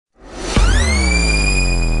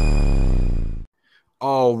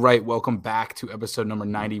All right, welcome back to episode number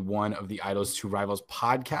 91 of the Idols to Rivals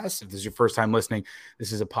podcast. If this is your first time listening,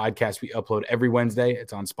 this is a podcast we upload every Wednesday.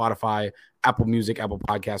 It's on Spotify, Apple Music, Apple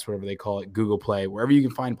Podcasts, whatever they call it, Google Play, wherever you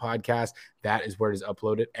can find podcasts, that is where it is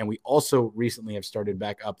uploaded. And we also recently have started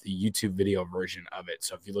back up the YouTube video version of it.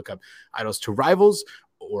 So if you look up Idols to Rivals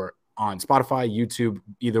or on Spotify, YouTube,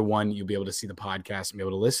 either one, you'll be able to see the podcast and be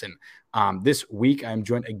able to listen. This week, I'm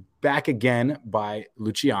joined back again by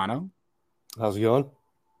Luciano. How's it going?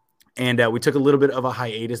 And we took a little bit of a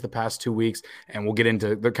hiatus the past 2 weeks, and we'll get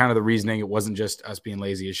into the reasoning. It wasn't just us being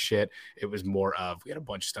lazy as shit. It was more of we had a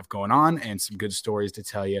bunch of stuff going on and some good stories to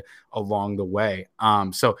tell you along the way.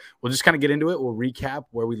 So we'll just kind of get into it. We'll recap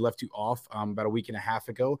where we left you off about a week and a half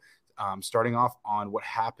ago, starting off on what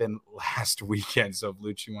happened last weekend. So,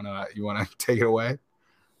 Luch, you wanna take it away?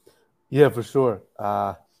 Yeah, for sure.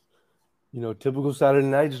 Typical Saturday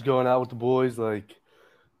night, just going out with the boys.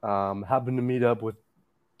 Happened to meet up with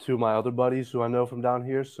two of my other buddies who I know from down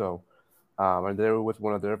here. So, and they were with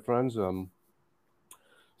one of their friends. So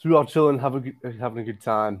we all chilling, having a good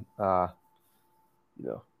time.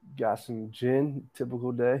 Gas and gin,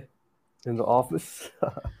 typical day in the office.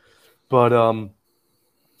 But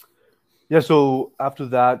yeah. So after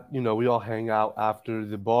that, we all hang out after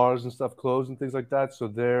the bars and stuff close and things like that. So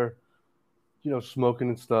they're, smoking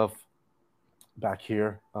and stuff back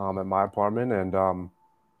here at my apartment and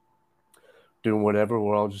doing whatever.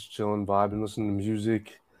 We're all just chilling, vibing, listening to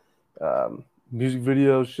music, music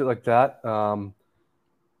videos, shit like that.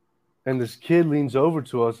 And this kid leans over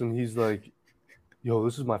to us and he's like, yo,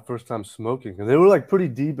 this is my first time smoking. And they were like pretty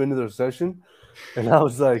deep into their session. And I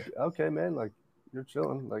was like, okay, man, like you're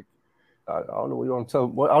chilling. Like, I don't know what you want to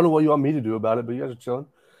tell. I don't know what you want me to do about it, but you guys are chilling.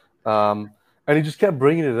 And he just kept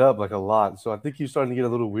bringing it up like a lot. So I think he's starting to get a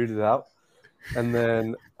little weirded out. And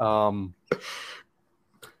then,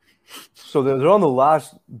 so they're on the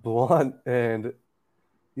last blunt, and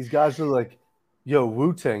these guys are like, yo,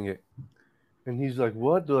 Wu-Tang it. And he's like,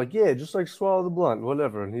 what? They're like, yeah, just like swallow the blunt,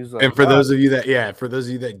 whatever. And he's like, and for those of you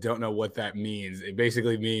that don't know what that means, it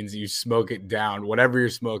basically means you smoke it down, whatever you're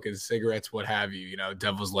smoking, cigarettes, what have you,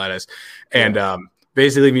 devil's lettuce. And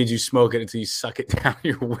basically means you smoke it until you suck it down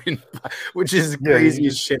your windpipe, which is the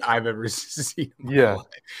craziest shit I've ever seen in my life.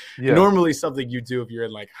 Normally something you do if you're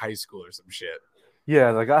in like high school or some shit.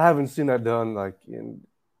 Yeah, like I haven't seen that done like in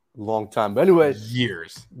a long time. But anyway,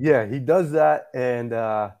 years. Yeah, he does that, and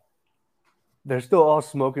they're still all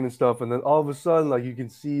smoking and stuff. And then all of a sudden, like you can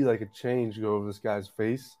see like a change go over this guy's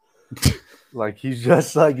face. Like he's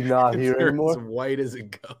just like not here anymore. As white as a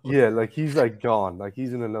ghost. Yeah, like he's like gone. Like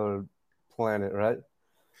he's in another planet, right?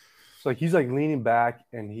 So like he's like leaning back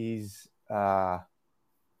and he's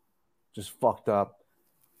just fucked up.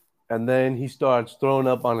 And then he starts throwing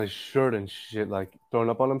up on his shirt and shit, like throwing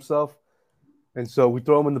up on himself. And so we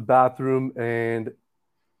throw him in the bathroom and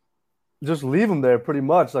just leave him there pretty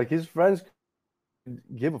much. Like his friends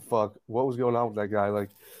give a fuck what was going on with that guy.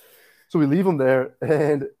 Like, so we leave him there.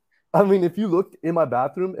 And I mean, if you looked in my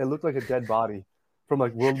bathroom, it looked like a dead body from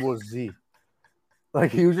like World War Z.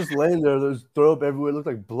 Like he was just laying there. There's throw up everywhere. It looked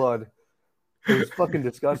like blood. It was fucking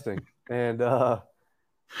disgusting. And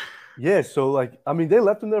yeah, so like, I mean, they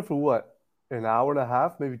left him there for what? An hour and a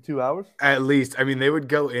half, maybe 2 hours? At least. I mean, they would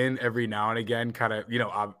go in every now and again, kind of,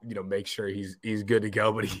 make sure he's good to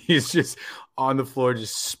go, but he's just on the floor,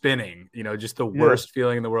 just spinning, just the worst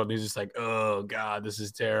feeling in the world. And he's just like, oh God, this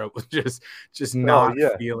is terrible. Just not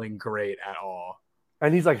feeling great at all.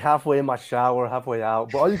 And he's like halfway in my shower, halfway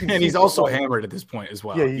out. But all you can and he's also hammered at this point as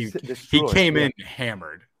well. Yeah, he came in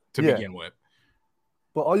hammered to begin with.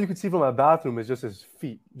 But all you can see from my bathroom is just his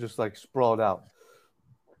feet, just like sprawled out.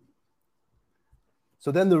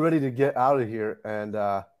 So then they're ready to get out of here, and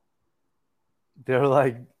they're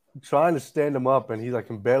like trying to stand him up, and he like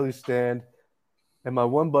can barely stand. And my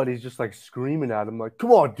one buddy's just like screaming at him, like,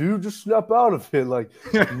 "Come on, dude, just snap out of it!" Like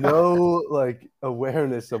no like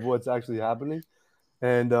awareness of what's actually happening.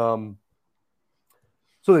 And so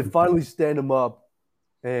they finally stand him up,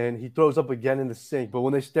 and he throws up again in the sink. But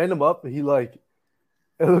when they stand him up, he like.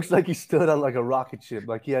 It looks like he stood on like a rocket ship.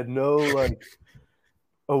 Like he had no like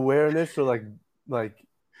awareness or like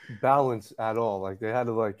balance at all. Like they had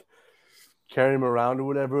to like carry him around or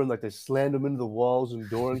whatever, and like they slammed him into the walls and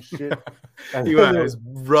door and shit. And he was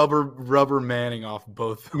rubber manning off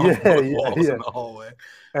both walls in the hallway.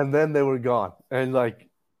 And then they were gone. And like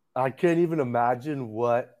I can't even imagine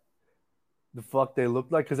what the fuck they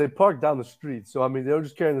looked like because they parked down the street. So I mean they were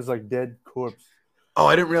just carrying this like dead corpse. Oh,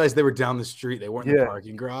 I didn't realize they were down the street. They weren't in the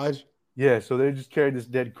parking garage. Yeah, so they just carried this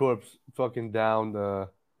dead corpse fucking down the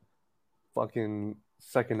fucking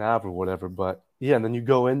second half or whatever. But yeah, and then you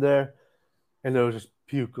go in there and there was just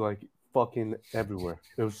puke like fucking everywhere.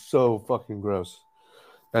 It was so fucking gross.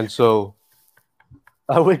 And so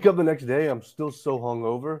I wake up the next day, I'm still so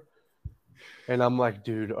hungover, and I'm like,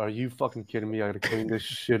 dude, are you fucking kidding me? I gotta clean this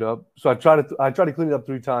shit up. So I try to clean it up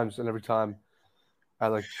 3 times, and every time I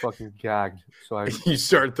like fucking gagged. So You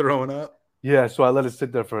start throwing up. so I let it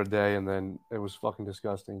sit there for a day, and then it was fucking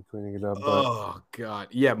disgusting cleaning it up. But Oh God.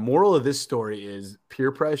 Yeah. Moral of this story is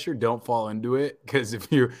peer pressure. Don't fall into it.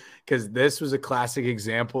 Because this was a classic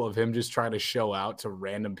example of him just trying to show out to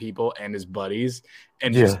random people and his buddies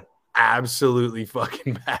and just absolutely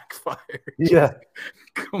fucking backfired. Yeah.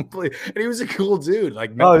 Complete. And he was a cool dude.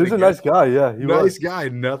 Like, oh, he was a nice guy. Yeah. Nice guy.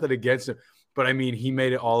 Nothing against him. But I mean, he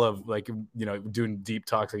made it all of like, doing deep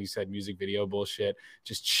talks, like you said, music video bullshit,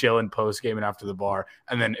 just chilling post game and after the bar.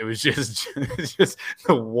 And then it was just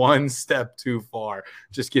the one step too far,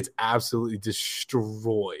 just gets absolutely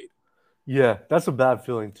destroyed. Yeah. That's a bad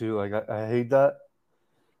feeling too. Like I hate that.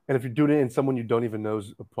 And if you're doing it in someone you don't even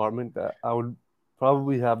know's apartment, that I would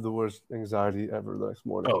probably have the worst anxiety ever the next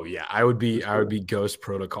morning. Oh yeah. I would be ghost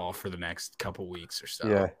protocol for the next couple weeks or so.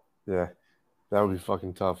 Yeah. Yeah. That would be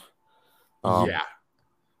fucking tough. Yeah.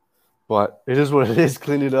 But it is what it is.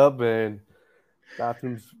 Clean it up, and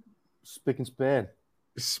bathrooms spick and span.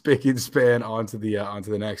 Spick and span onto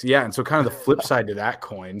the next. Yeah. And so kind of the flip side to that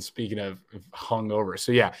coin, speaking of hungover.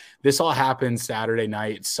 So yeah, this all happened Saturday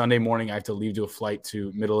night. Sunday morning, I have to leave to a flight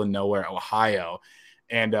to middle of nowhere, Ohio.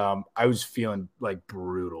 And I was feeling like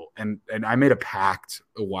brutal. And I made a pact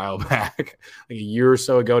a while back, like a year or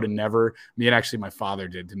so ago, to never, me and actually my father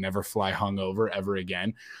did, to never fly hungover ever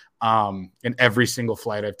again. And every single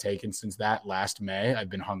flight I've taken since that last May, I've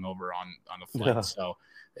been hungover on a flight. Yeah. So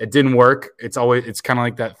it didn't work. It's kind of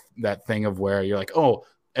like that thing of where you're like, oh,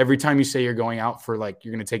 every time you say you're going out for like,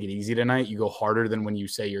 you're going to take it easy tonight, you go harder than when you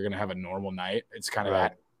say you're going to have a normal night. It's kind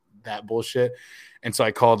of that bullshit. And so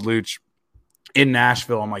I called Luch in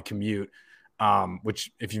Nashville on my commute,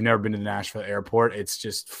 which if you've never been to the Nashville airport, it's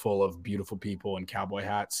just full of beautiful people in cowboy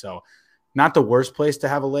hats. So not the worst place to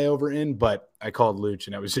have a layover in, but I called Luch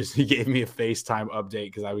and it was just, he gave me a FaceTime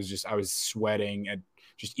update because I was sweating and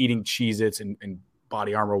just eating Cheez-Its and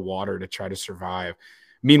Body Armor water to try to survive.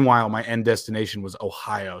 Meanwhile, my end destination was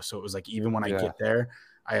Ohio. So it was like, even when I get there,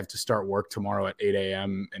 I have to start work tomorrow at 8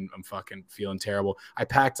 a.m. and I'm fucking feeling terrible. I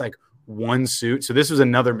packed like one suit. So this was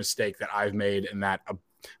another mistake that I've made and that a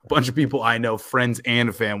bunch of people I know, friends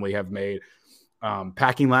and family, have made.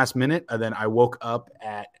 Packing last minute. And then I woke up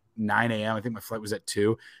at 9 a.m. I think my flight was at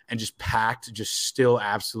 2 and just packed, just still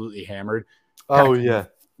absolutely hammered. Oh, yeah.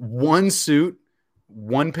 One suit,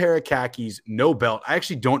 one pair of khakis, no belt. I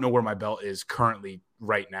actually don't know where my belt is currently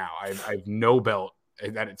right now. I have no belt.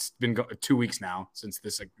 That it's been 2 weeks now since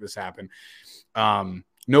this happened.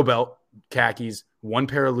 No belt, khakis, one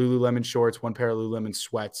pair of Lululemon shorts, one pair of Lululemon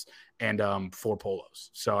sweats, and 4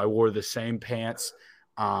 polos. So I wore the same pants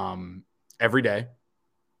every day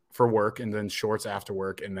for work and then shorts after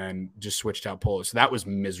work and then just switched out polos. So that was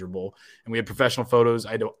miserable. And we had professional photos.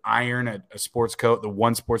 I had to iron a sports coat, the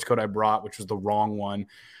one sports coat I brought, which was the wrong one.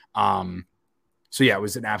 So yeah, it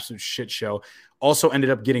was an absolute shit show. Also ended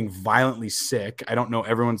up getting violently sick. I don't know.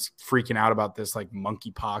 Everyone's freaking out about this, like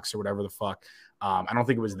monkeypox or whatever the fuck. I don't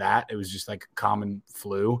think it was that. It was just like common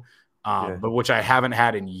flu, but which I haven't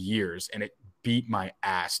had in years. And it beat my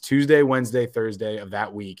ass. Tuesday, Wednesday, Thursday of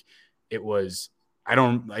that week. It was, I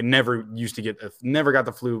never got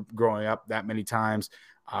the flu growing up that many times.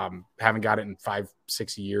 Haven't got it in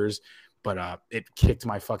 5-6 years, but it kicked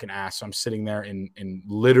my fucking ass. So I'm sitting there in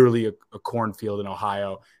literally a cornfield in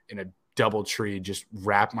Ohio in a double tree, just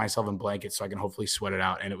wrap myself in blankets so I can hopefully sweat it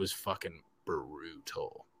out. And it was fucking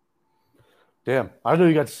brutal. Damn. I know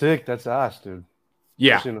you got sick. That's ass, dude.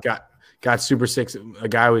 Yeah. Got super sick. A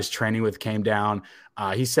guy I was training with came down.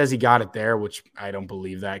 He says he got it there, which I don't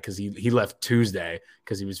believe that because he left Tuesday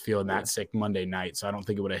because he was feeling that sick Monday night. So I don't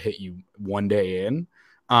think it would have hit you one day in.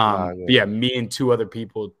 But yeah, me and 2 other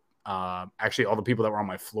people, actually all the people that were on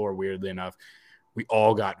my floor, weirdly enough, we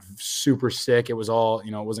all got super sick. It was all,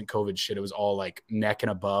 it wasn't COVID shit. It was all like neck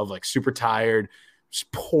and above, like super tired,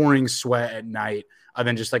 just pouring sweat at night. And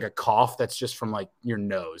then just like a cough that's just from like your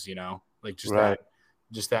nose, like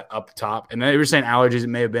just that up top. And then they were saying allergies. It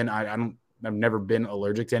may have been, I've never been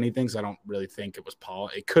allergic to anything. So I don't really think it was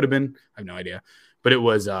pollen. It could have been, I have no idea, but it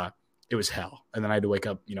was hell. And then I had to wake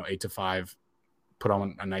up, 8 to 5, put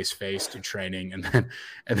on a nice face, do training, and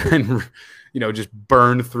then just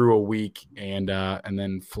burn through a week and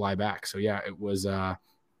then fly back. So yeah, it was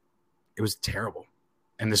terrible.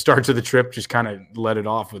 And the start to the trip just kind of let it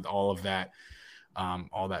off with all that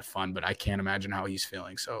fun, but I can't imagine how he's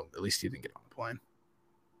feeling. So at least he didn't get on the plane.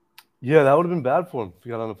 Yeah, that would have been bad for him if he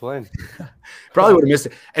got on the plane. Probably would have missed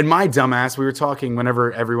it. And my dumbass, we were talking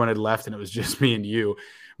whenever everyone had left and it was just me and you.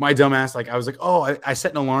 My dumbass, like I was like, oh, I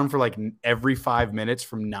set an alarm for like every 5 minutes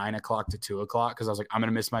from 9 o'clock to 2 o'clock because I was like, I'm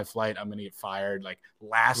gonna miss my flight. I'm gonna get fired. Like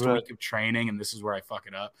last week of training, and this is where I fuck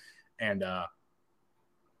it up. And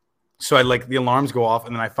so I like the alarms go off,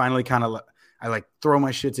 and then I finally kind of I like throw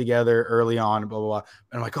my shit together early on, blah, blah, blah.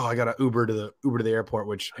 And I'm like, oh, I got to Uber to the airport,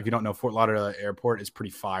 which if you don't know, Fort Lauderdale Airport is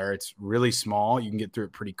pretty fire. It's really small. You can get through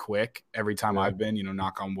it pretty quick every time I've been,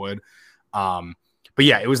 knock on wood. But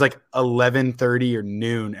yeah, it was like 11:30 or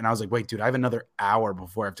noon. And I was like, wait, dude, I have another hour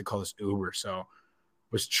before I have to call this Uber. So I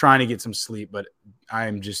was trying to get some sleep, but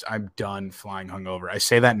I'm done flying hungover. I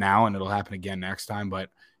say that now and it'll happen again next time,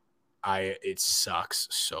 but it sucks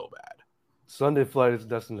so bad. Sunday flight is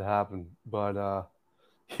destined to happen, but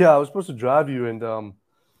yeah, I was supposed to drive you, and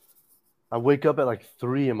I wake up at like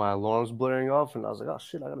 3 and my alarm's blaring off, and I was like, oh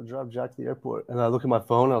shit, I gotta drive Jack to the airport. And I look at my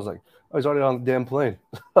phone, and I was like, oh, he's already on the damn plane.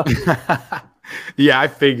 Yeah, I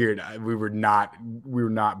figured we were not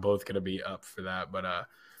both gonna be up for that, but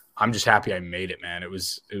I'm just happy I made it, man. It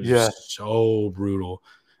was so brutal.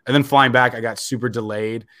 And then flying back, I got super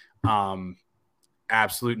delayed.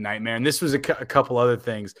 Absolute nightmare. And this was a couple other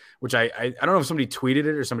things, which I don't know if somebody tweeted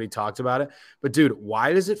it or somebody talked about it, but dude,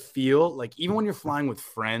 why does it feel like even when you're flying with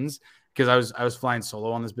friends, because I was flying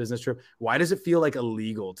solo on this business trip, why does it feel like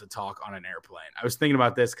illegal to talk on an airplane? I was thinking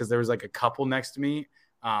about this because there was like a couple next to me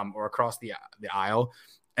or across the aisle,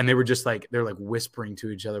 and they were just like, they're like whispering to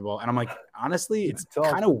each other. And I'm like, honestly, it's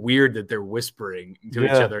kind of weird that they're whispering to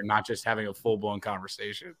each other, not just having a full blown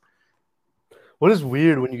conversation. What is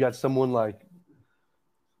weird when you got someone like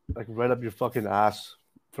right up your fucking ass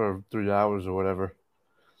for 3 hours or whatever.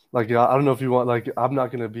 Like, I don't know if you want, like, I'm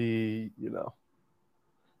not going to be,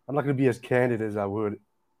 I'm not going to be as candid as I would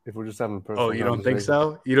if we're just having a personal Oh, you don't think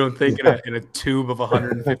so? You don't think in a tube of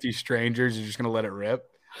 150 strangers, you're just going to let it rip?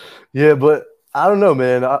 Yeah, but I don't know,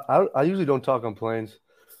 man. I usually don't talk on planes.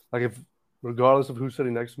 Like, regardless of who's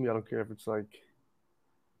sitting next to me, I don't care if it's like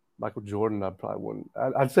Michael Jordan, I probably wouldn't.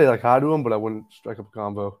 I'd say like hi to him, but I wouldn't strike up a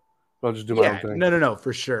convo. I'll just do my own thing. No,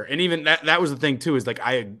 for sure. And even that was the thing too, is like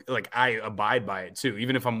I abide by it too.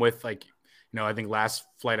 Even if I'm with like, I think last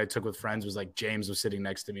flight I took with friends was like James was sitting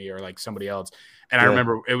next to me or like somebody else. And I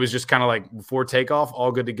remember it was just kind of like before takeoff,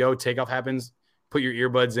 all good to go. Takeoff happens, put your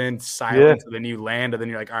earbuds in, silence, and then you land, and then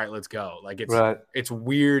you're like, all right, let's go. Like it's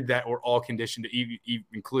weird that we're all conditioned to,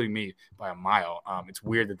 including me by a mile. It's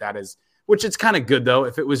weird that is, which it's kind of good though.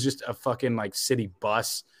 If it was just a fucking like city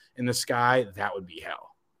bus in the sky, that would be hell.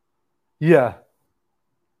 Yeah.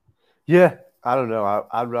 I don't know.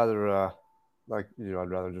 I'd rather, I'd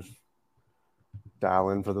rather just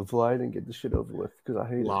dial in for the flight and get the shit over with because I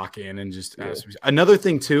hate lock in and just ask. Another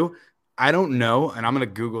thing too, I don't know, and I'm gonna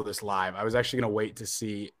Google this live. I was actually gonna wait to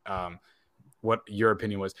see what your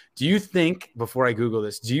opinion was. Do you think, before I Google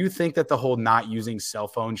this, do you think that the whole not using cell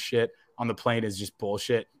phone shit on the plane is just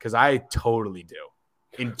bullshit? Because I totally do.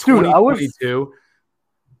 In 2022,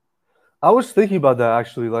 I was thinking about that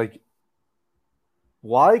actually. Like,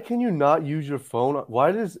 why can you not use your phone?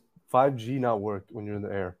 Why does 5G not work when you're in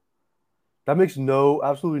the air? That makes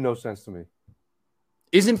absolutely no sense to me.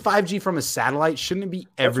 Isn't 5G from a satellite? Shouldn't it be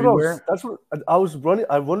everywhere? That's what I was running.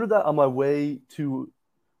 I wondered that on my way to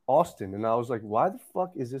Austin, and I was like, why the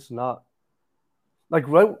fuck is this not? Like,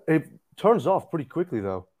 right, it turns off pretty quickly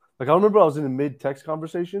though. Like, I remember I was in a mid-text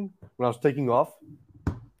conversation when I was taking off,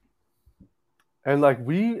 and like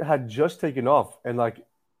we had just taken off, and like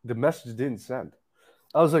the message didn't send.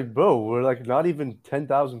 I was like, bro, we're like not even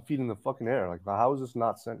 10,000 feet in the fucking air. Like, how is this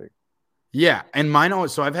not sending? Yeah, and mine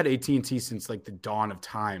always. So I've had AT&T since like the dawn of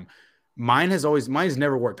time. Mine has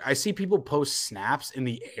never worked. I see people post snaps in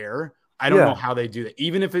the air. I don't know how they do that.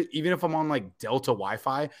 Even if I'm on like Delta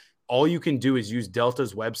Wi-Fi, all you can do is use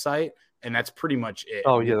Delta's website, and that's pretty much it.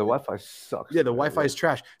 Oh yeah, the Wi-Fi sucks. Yeah, the Wi-Fi is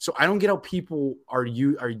trash. So I don't get how people are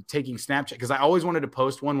taking Snapchat, because I always wanted to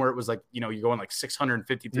post one where it was like, you're going like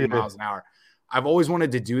 653 miles an hour. I've always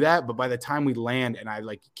wanted to do that, but by the time we land and I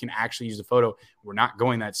like can actually use the photo, we're not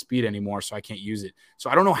going that speed anymore, so I can't use it. So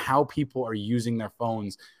I don't know how people are using their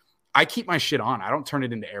phones. I keep my shit on. I don't turn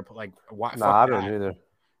it into airplane. Like, why? No, I don't either.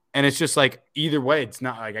 And it's just like either way, it's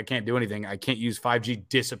not like I can't do anything. I can't use 5G,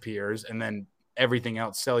 disappears, and then everything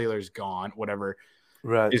else, cellular is gone, whatever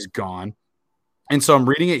is gone. And so I'm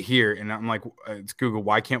reading it here, and I'm like, it's Google.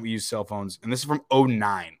 Why can't we use cell phones? And this is from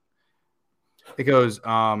 2009. It goes,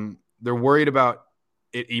 they're worried about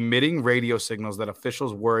it emitting radio signals that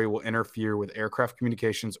officials worry will interfere with aircraft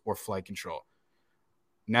communications or flight control,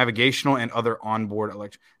 navigational and other onboard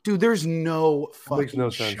electric. Dude, there's no fucking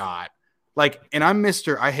shot Like, and I'm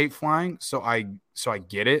Mr. I hate flying, so I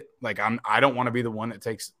get it. Like, I don't want to be the one that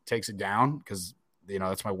takes it down because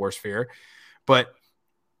that's my worst fear. But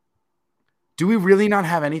do we really not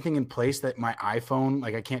have anything in place that my iPhone,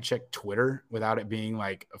 like I can't check Twitter without it being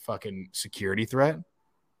like a fucking security threat?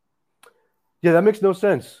 Yeah, that makes no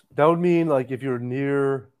sense. That would mean like if you're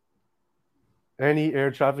near any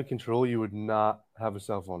air traffic control, you would not have a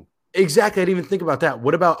cell phone. Exactly. I didn't even think about that.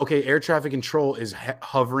 What about, okay, air traffic control is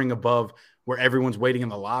hovering above where everyone's waiting in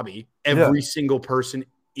the lobby. Every single person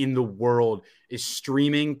in the world is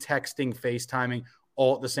streaming, texting, FaceTiming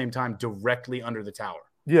all at the same time directly under the tower.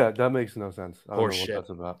 Yeah, that makes no sense. I don't Horse know what shit. that's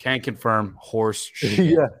about. Can't confirm. Horse shit.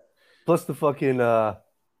 Yeah. Plus the fucking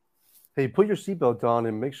hey, put your seatbelt on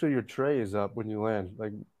and make sure your tray is up when you land.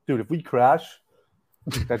 Like, dude, if we crash,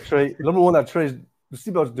 that tray, number one, that tray, the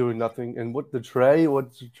seatbelt's doing nothing. And what's the tray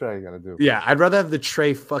gonna do? Yeah, I'd rather have the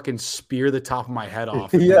tray fucking spear the top of my head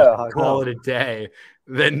off. Yeah, call it a day.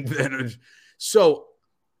 Than so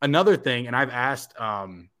another thing, and I've asked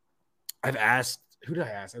who did I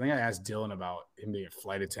ask? I think I asked Dylan about him being a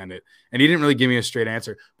flight attendant, and he didn't really give me a straight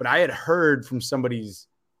answer. But I had heard from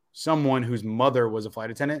someone whose mother was a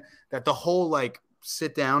flight attendant that the whole like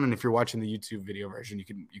sit down, and if you're watching the YouTube video version, you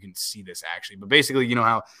can see this actually. But basically, you know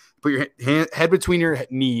how you put your head between your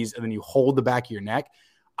knees and then you hold the back of your neck.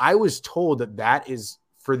 I was told that is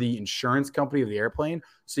for the insurance company of the airplane,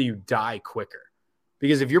 so you die quicker.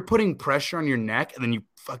 Because if you're putting pressure on your neck and then you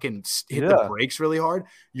fucking hit the brakes really hard,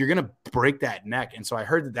 you're gonna break that neck. And so I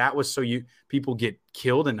heard that was so people get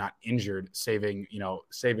killed and not injured, saving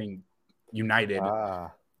United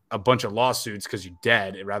a bunch of lawsuits because you're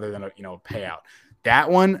dead rather than a payout. That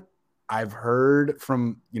one I've heard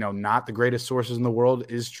from not the greatest sources in the world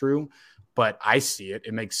is true, but I see it.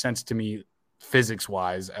 It makes sense to me physics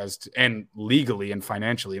wise and legally and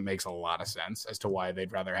financially. It makes a lot of sense as to why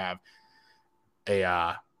they'd rather have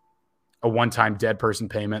a one-time dead person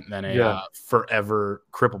payment than a forever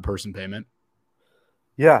crippled person payment.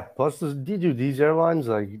 Yeah. Plus, these airlines,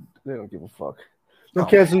 like, they don't give a fuck. They'll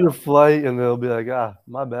cancel your flight and they'll be like,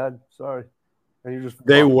 my bad, sorry. And you just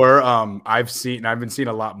I've been seeing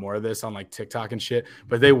a lot more of this on like TikTok and shit,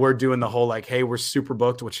 but they were doing the whole like, hey, we're super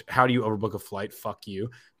booked, which how do you overbook a flight? Fuck you.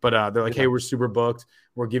 But they're like, hey, we're super booked.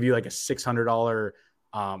 We'll give you like a $600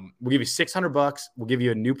 we'll give you $600. We'll give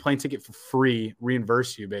you a new plane ticket for free,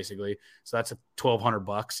 reimburse you basically. So that's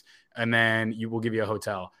 $1,200, and then will give you a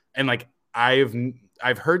hotel. And like I've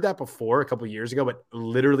heard that before a couple of years ago, but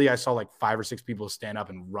literally I saw like 5 or 6 people stand up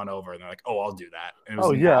and run over, and they're like, "Oh, I'll do that." And it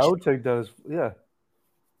was I would take that as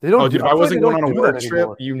They don't. Dude, if I wasn't going on a work trip,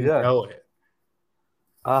 know it.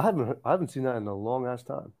 I haven't seen that in a long ass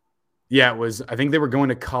time. Yeah, it was. I think they were going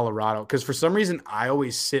to Colorado because for some reason I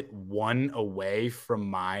always sit one away from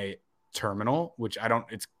my terminal, which I don't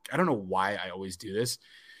know why I always do this,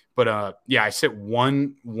 but I sit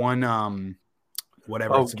one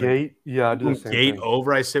whatever. Oh, gate. Yeah, I do the same gate thing.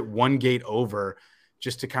 Over. I sit one gate over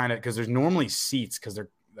just to kind of because there's normally seats because they're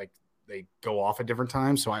like they go off at different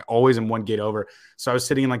times. So I always am one gate over. So I was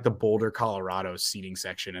sitting in like the Boulder, Colorado seating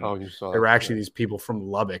section. And there were actually these people from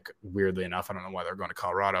Lubbock, weirdly enough. I don't know why they're going to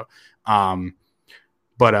Colorado.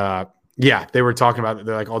 They were talking about,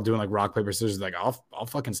 they're like all doing like rock, paper, scissors. Like I'll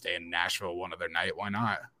fucking stay in Nashville one other night. Why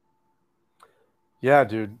not? Yeah,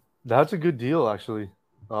 dude, that's a good deal actually.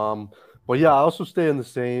 But yeah, I also stay in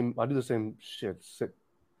I do the same shit.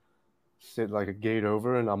 Sit like a gate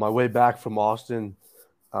over. And on my way back from Austin,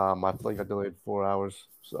 my flight got delayed 4 hours,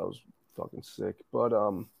 so I was fucking sick. But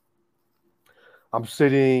I'm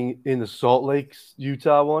sitting in the Salt Lake,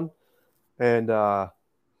 Utah one, and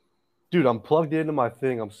dude, I'm plugged into my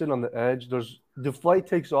thing. I'm sitting on the edge. The flight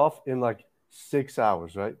takes off in like 6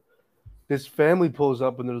 hours, right? This family pulls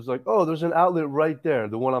up and there's like, oh, there's an outlet right there,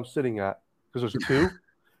 the one I'm sitting at, because there's 2,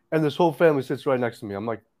 and this whole family sits right next to me. I'm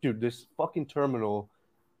like, dude, this fucking terminal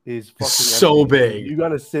is fucking so empty. big. You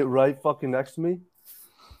gotta sit right fucking next to me.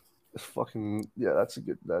 It's fucking Dude,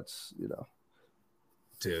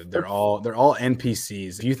 they're all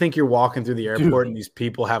NPCs. If you think you're walking through the airport and these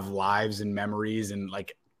people have lives and memories and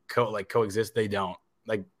like coexist, they don't.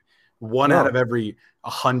 Like one out of every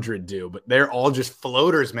 100 do, but they're all just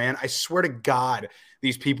floaters, man. I swear to God,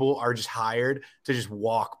 these people are just hired to just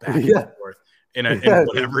walk back and forth in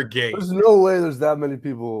whatever gate. There's no way there's that many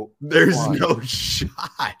people. There's no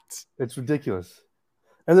shot. It's ridiculous.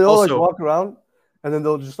 And they all like walk around. And then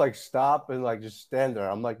they'll just like stop and like just stand there.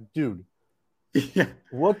 I'm like, dude,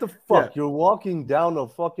 what the fuck? Yeah. You're walking down a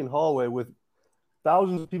fucking hallway with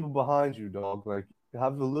thousands of people behind you, dog. Like,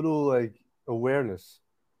 have a little like awareness.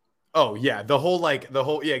 Oh yeah,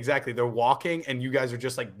 exactly. They're walking, and you guys are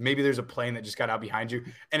just like, maybe there's a plane that just got out behind you,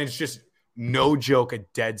 and it's just no joke, a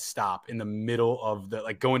dead stop in the middle of the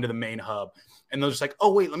like going to the main hub, and they'll just like,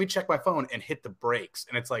 oh wait, let me check my phone and hit the brakes,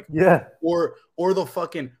 and it's like, Yeah. or they'll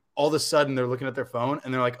fucking all of a sudden they're looking at their phone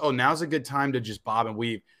and they're like, oh, now's a good time to just bob and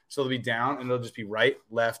weave. So they'll be down and they'll just be right,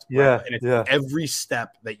 left, Yeah, right, and it's yeah. every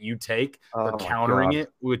step that you take, they're Oh my countering God.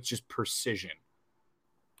 it with just precision.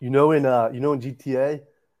 In GTA,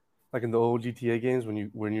 like in the old GTA games,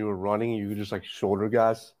 when you were running, you could just like shoulder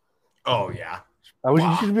guys. Oh yeah. I wish you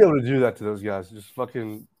Wow. should be able to do that to those guys. Just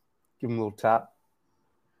fucking give them a little tap.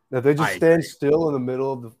 If they just I stand agree. still in the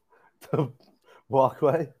middle of the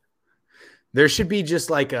walkway. There should be just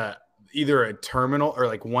like either a terminal or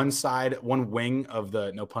like one wing of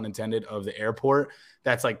the, no pun intended, of the airport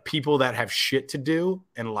that's like people that have shit to do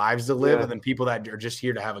and lives to live, Yeah. and then people that are just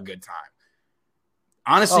here to have a good time.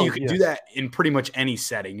 Honestly, you could do that in pretty much any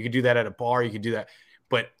setting. You could do that at a bar, you could do that,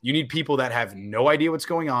 but you need people that have no idea what's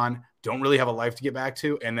going on, don't really have a life to get back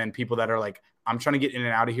to, and then people that are like, I'm trying to get in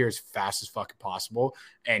and out of here as fast as fucking possible,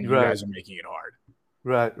 and you guys are making it hard.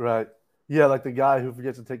 Right. Yeah, like the guy who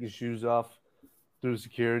forgets to take his shoes off through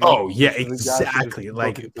security. Oh, yeah, exactly.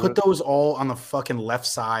 Like, put those all on the fucking left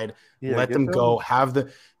side. Yeah, let them go.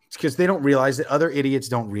 Because they don't realize that other idiots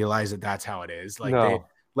don't realize that that's how it is. Like, they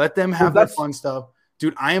let them have their fun stuff.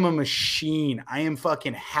 Dude, I am a machine. I am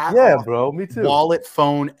fucking hat off, bro. Me too. Wallet,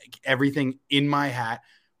 phone, everything in my hat.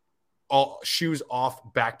 All shoes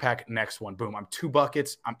off, backpack, next one. Boom. I'm 2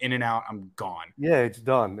 buckets. I'm in and out. I'm gone. Yeah, it's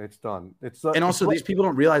done. And also, these people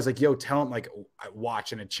don't realize, like, yo, tell them, like, a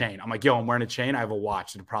watch and a chain. I'm like, yo, I'm wearing a chain. I have a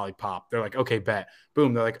watch. It'll probably pop. They're like, okay, bet.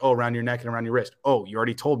 Boom. They're like, oh, around your neck and around your wrist. Oh, you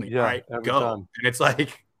already told me. Yeah, all right, go. Time. And it's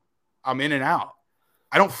like, I'm in and out.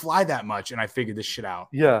 I don't fly that much, and I figured this shit out.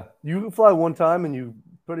 Yeah, you can fly one time, and you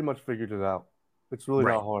pretty much figured it out. It's really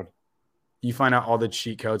not hard. You find out all the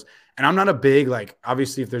cheat codes. And I'm not a big, like,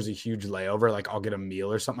 obviously if there's a huge layover, like I'll get a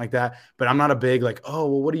meal or something like that. But I'm not a big, like, oh,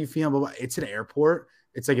 well, what are you feeling? It's an airport.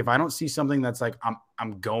 It's like, if I don't see something that's like,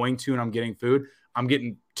 I'm going to, and I'm getting food, I'm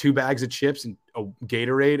getting 2 bags of chips and a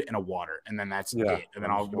Gatorade and a water. And then that's it. And then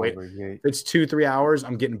I'll wait. If it's 2-3 hours,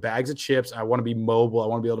 I'm getting bags of chips. I want to be mobile. I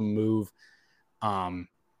want to be able to move.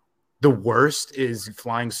 The worst is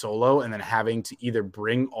flying solo and then having to either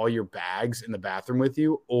bring all your bags in the bathroom with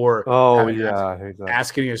you or I hate that.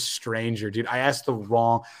 Asking a stranger, dude. I asked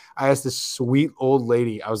this sweet old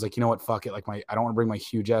lady. I was like, you know what? Fuck it. Like I don't want to bring my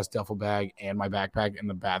huge ass duffel bag and my backpack in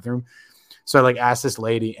the bathroom. So I like asked this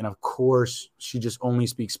lady, and of course she just only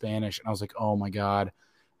speaks Spanish. And I was like, oh my God.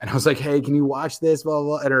 And I was like, hey, can you watch this? Blah,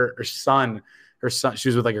 blah, blah. And her son, she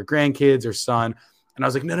was with like her grandkids, her son. And I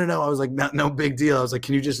was like, no. I was like, no big deal. I was like,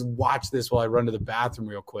 can you just watch this while I run to the bathroom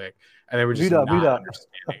real quick? And they were just not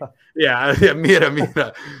understanding. Yeah,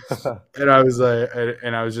 mira. And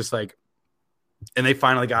I was just like, and they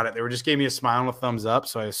finally got it. They were just gave me a smile and a thumbs up.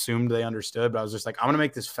 So I assumed they understood, but I was just like, I'm going to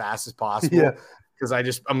make this fast as possible. Yeah.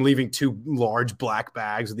 Because I'm leaving 2 large black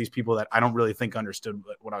bags with these people that I don't really think understood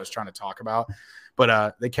what I was trying to talk about.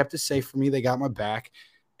 But they kept it safe for me. They got my back.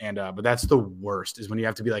 And but that's the worst, is when you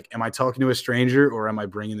have to be like, am I talking to a stranger or am I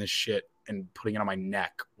bringing this shit and putting it on my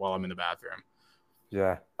neck while I'm in the bathroom?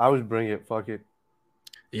 Yeah, I would bring it. Fuck it.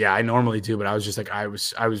 Yeah, I normally do, but I was just like,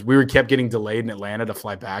 we kept getting delayed in Atlanta to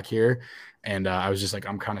fly back here. And I was just like,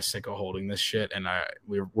 I'm kind of sick of holding this shit. And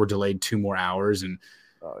we're delayed 2 more hours. And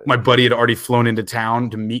my buddy had already flown into town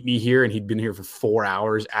to meet me here, and he'd been here for 4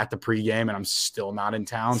 hours at the pregame, and I'm still not in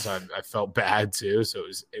town. So I felt bad too. So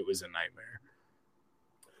it was a nightmare.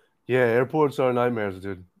 Yeah, airports are nightmares,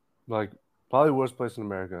 dude. Like, probably the worst place in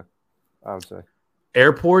America, I would say.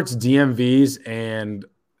 Airports, DMVs, and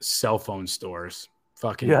cell phone stores.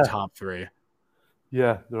 Fucking top 3.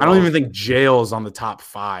 Yeah. I don't even think jail's on the top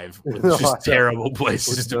 5. It's just terrible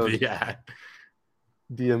places to be at.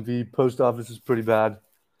 DMV, post office is pretty bad.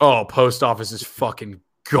 Oh, post office is fucking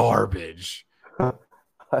garbage. Yeah,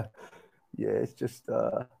 it's just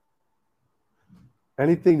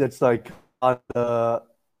anything that's like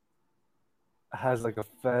has like a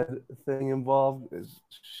Fed thing involved is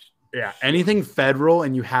anything federal,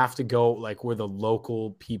 and you have to go like where the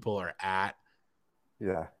local people are at.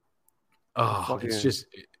 Yeah. Oh, it's just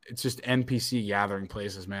NPC gathering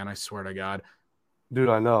places, man. I swear to God. Dude,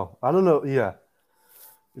 I know. I don't know. Yeah.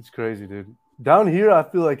 It's crazy, dude. Down here, I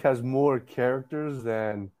feel like has more characters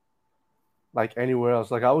than like anywhere else.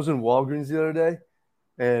 Like I was in Walgreens the other day,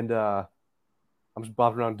 and I'm just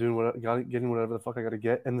bopping around getting whatever the fuck I gotta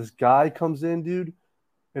get. And this guy comes in, dude,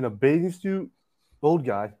 in a bathing suit, old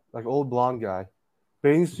guy, like old blonde guy,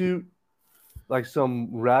 bathing suit, like some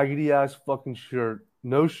raggedy ass fucking shirt,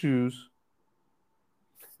 no shoes.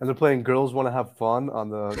 And they're playing Girls Want to Have Fun on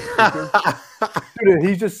the speaker. Dude, and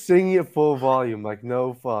he's just singing it full volume, like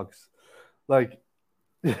no fucks. Like,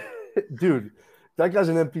 dude, that guy's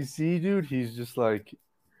an NPC, dude. He's just like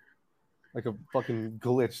a fucking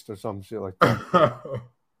glitched or some shit like that.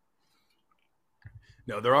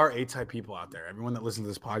 No, there are A-type people out there. Everyone that listens to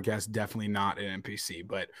this podcast, definitely not an NPC.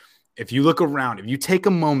 But if you look around, if you take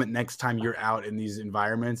a moment next time you're out in these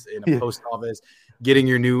environments, in a post office, getting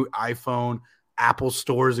your new iPhone, Apple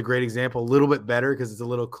Store is a great example. A little bit better because it's a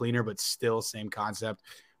little cleaner, but still same concept.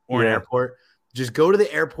 Or an airport. Just go to the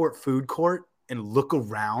airport food court and look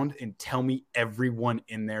around and tell me everyone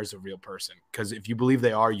in there is a real person. Because if you believe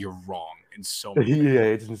they are, you're wrong in so many ways. Yeah,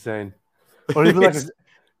 it's insane. Or even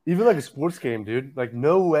like a sports game, dude. Like,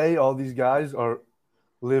 no way all these guys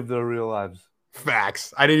live their real lives.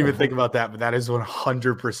 Facts. I didn't even think about that, but that is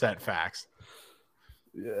 100% facts.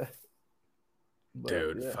 Yeah.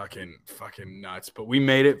 Dude, fucking nuts. But we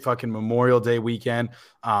made it fucking Memorial Day weekend.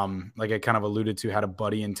 Like I kind of alluded to, had a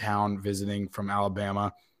buddy in town visiting from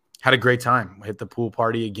Alabama. Had a great time. We hit the pool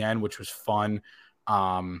party again, which was fun.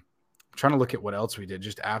 I'm trying to look at what else we did.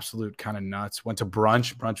 Just absolute kind of nuts. Went to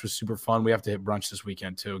brunch. Brunch was super fun. We have to hit brunch this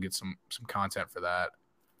weekend too. Get some content for that.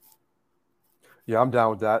 Yeah, I'm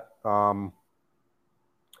down with that. Yeah,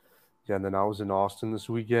 and then I was in Austin this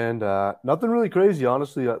weekend. Nothing really crazy,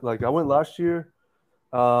 honestly. Like I went last year,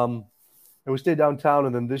 and we stayed downtown,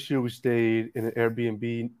 and then this year we stayed in an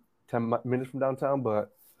Airbnb 10 minutes from downtown.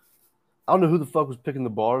 But I don't know who the fuck was picking the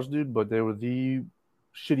bars, dude, but they were the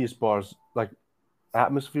shittiest bars, like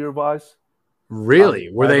atmosphere-wise. Really?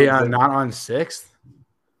 Were they not on 6th?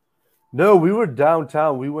 No, we were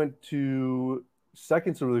downtown. We went to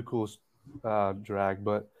Second's a really cool drag,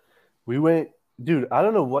 but we went, dude, I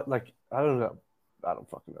don't know what, like, I don't know. I don't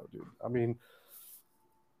fucking know, dude. I mean,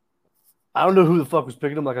 I don't know who the fuck was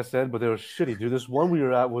picking them, like I said, but they were shitty, dude. This one we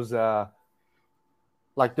were at was,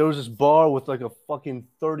 like, there was this bar with, like, a fucking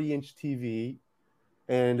 30-inch TV,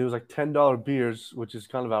 and it was, like, $10 beers, which is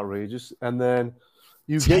kind of outrageous. And then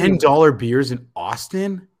you $10 beers in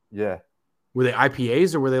Austin? Yeah. Were they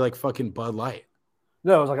IPAs or were they, like, fucking Bud Light?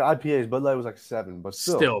 No, it was, like, IPAs. Bud Light was, like, 7, but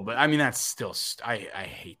still. Still, but, I mean, that's still I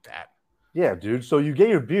hate that. Yeah, dude. So you get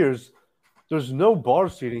your beers. There's no bar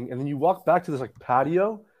seating, and then you walk back to this like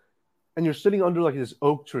patio, and you're sitting under like this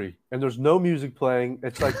oak tree, and there's no music playing.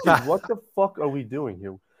 It's like, dude, what the fuck are we doing here?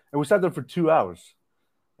 And we sat there for 2 hours.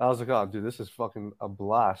 I was like, oh, dude, this is fucking a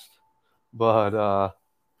blast. But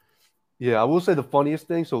yeah, I will say the funniest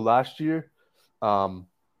thing. So last year, I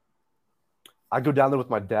go down there with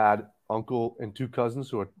my dad, uncle, and 2 cousins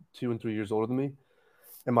who are 2 and 3 years older than me.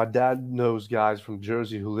 And my dad knows guys from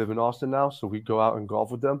Jersey who live in Austin now, so we go out and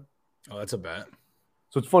golf with them. Oh, that's a bet.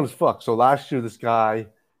 So it's fun as fuck. So last year, this guy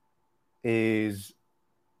thinks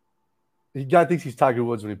he's Tiger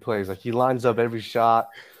Woods when he plays. Like, he lines up every shot.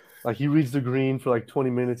 Like, he reads the green for like 20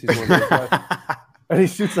 minutes. He's one of those guys. And he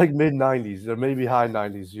shoots like mid-90s or maybe high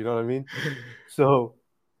 90s. You know what I mean? So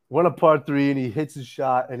we're on a par 3, and he hits his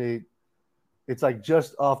shot, and it's like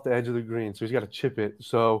just off the edge of the green. So he's got to chip it.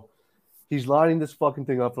 So he's lining this fucking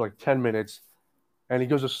thing up for like 10 minutes. And he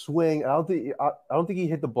goes to swing. I don't think he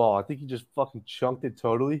hit the ball. I think he just fucking chunked it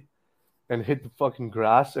totally and hit the fucking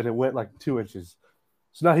grass, and it went like 2 inches.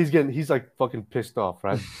 So now he's like fucking pissed off,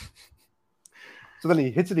 right? So then he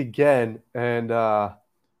hits it again, and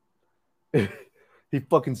he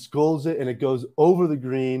fucking scolds it, and it goes over the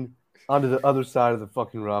green onto the other side of the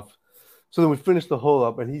fucking rough. So then we finish the hole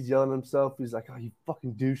up, and he's yelling at himself. He's like, oh, you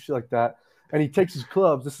fucking do shit like that. And he takes his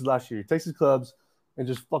clubs. This is last year. He takes his clubs and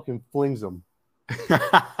just fucking flings them.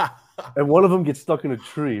 And one of them gets stuck in a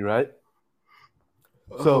tree, right?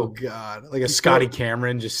 So, oh God, like a Scotty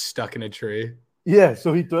Cameron just stuck in a tree. Yeah,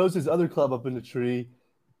 so he throws his other club up in the tree,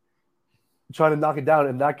 trying to knock it down,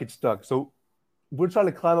 and that gets stuck. So we're trying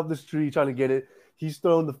to climb up this tree, trying to get it. He's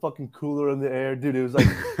throwing the fucking cooler in the air. Dude, it was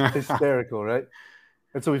like hysterical, right?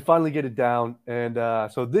 And so we finally get it down. And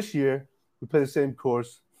so this year, we play the same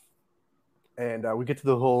course. And we get to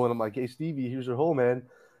the hole, and I'm like, hey, Stevie, here's your hole, man.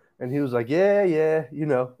 And he was like, yeah, you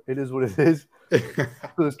know, it is what it is.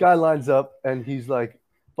 So this guy lines up, and he's like,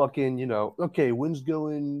 fucking, you know, okay, wind's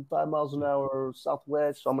going 5 miles an hour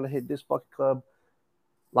southwest, so I'm going to hit this fucking club.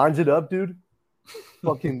 Lines it up, dude.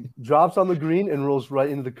 Fucking drops on the green and rolls right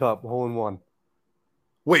into the cup, hole in one.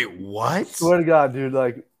 Wait, what? Swear to God, dude,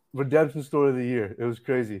 like, redemption story of the year. It was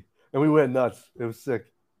crazy. And we went nuts. It was sick.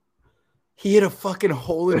 He hit a fucking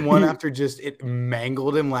hole in one after just it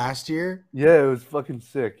mangled him last year? Yeah, it was fucking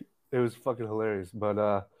sick. It was fucking hilarious.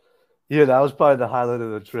 But, yeah, that was probably the highlight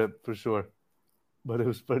of the trip for sure. But it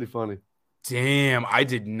was pretty funny. Damn, I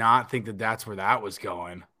did not think that that's where that was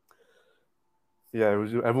going. Yeah, it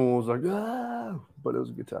was. Everyone was like, ah, but it was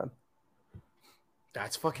a good time.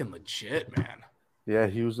 That's fucking legit, man. Yeah,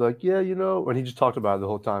 he was like, yeah, and he just talked about it the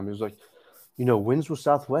whole time. He was like, winds were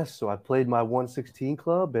southwest, so I played my 116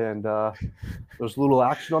 club, and there was a little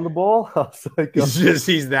action on the ball. I was like,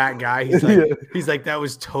 he's that guy. He's like, yeah. he's like, that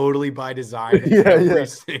was totally by design.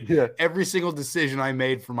 Every single decision I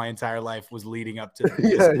made for my entire life was leading up to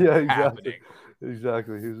this happening.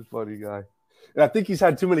 Exactly. He was a funny guy. And I think he's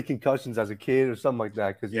had too many concussions as a kid or something like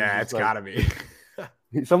that. It's gotta be.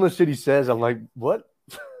 Some of the shit he says, I'm like, what?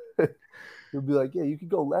 He'll be like, yeah, you could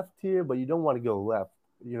go left here, but you don't want to go left.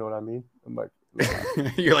 You know what I mean? I'm like, nah.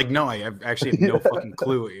 You're like, no, I actually have no fucking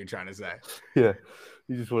clue what you're trying to say. Yeah,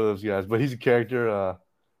 he's just one of those guys. But he's a character.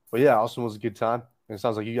 But yeah, Austin was a good time. And it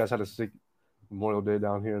sounds like you guys had a sick Memorial Day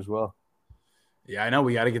down here as well. Yeah, I know.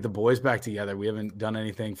 We got to get the boys back together. We haven't done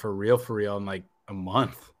anything for real in like a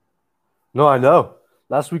month. No, I know.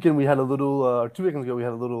 Last weekend we had a little, 2 weekends ago, we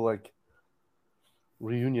had a little like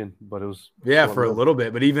reunion, but it was for a little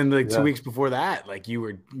bit. But even like 2 weeks before that, like you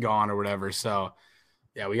were gone or whatever. So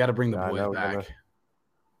yeah, we got to bring the boys back.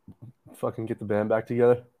 Fucking get the band back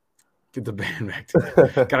together. Get the band back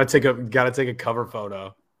together. gotta take a cover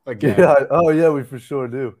photo again. Yeah. Oh yeah, we for sure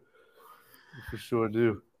do.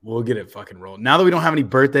 We'll get it fucking rolling. Now that we don't have any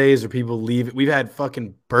birthdays or people leave, we've had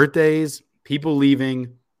fucking birthdays, people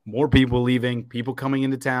leaving, more people leaving, people coming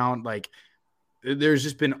into town. Like there's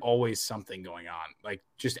just been always something going on, like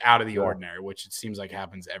just out of the ordinary, which it seems like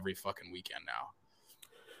happens every fucking weekend now.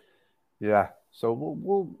 Yeah. So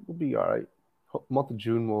we'll be all right. Month of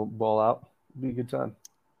June we'll ball out. It'll be a good time.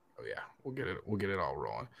 Oh yeah, we'll get it all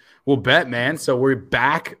rolling. We'll bet, man. So we're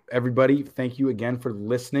back, everybody. Thank you again for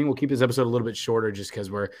listening. We'll keep this episode a little bit shorter just because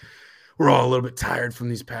we're all a little bit tired from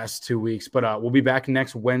these past 2 weeks. But we'll be back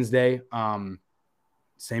next Wednesday.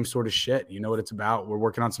 Same sort of shit. You know what it's about. We're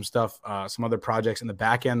working on some stuff, some other projects in the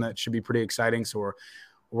back end that should be pretty exciting. So we're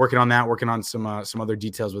working on that, working on some other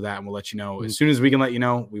details with that, and we'll let you know as soon as we can let you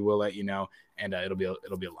know. We will let you know, and it'll be a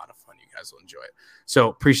lot of fun. You guys will enjoy it. So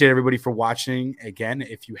appreciate everybody for watching. Again,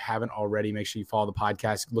 if you haven't already, make sure you follow the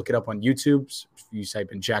podcast. Look it up on YouTube. If you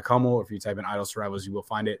type in Jack Hummel, or if you type in Idols to Rivals, you will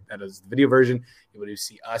find it. That is the video version. You will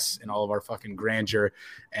see us and all of our fucking grandeur,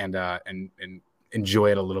 and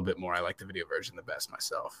enjoy it a little bit more. I like the video version the best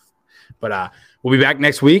myself. But we'll be back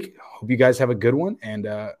next week. Hope you guys have a good one, and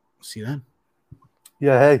see you then.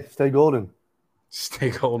 Yeah, hey, stay golden. Stay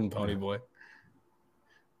golden, Pony Boy.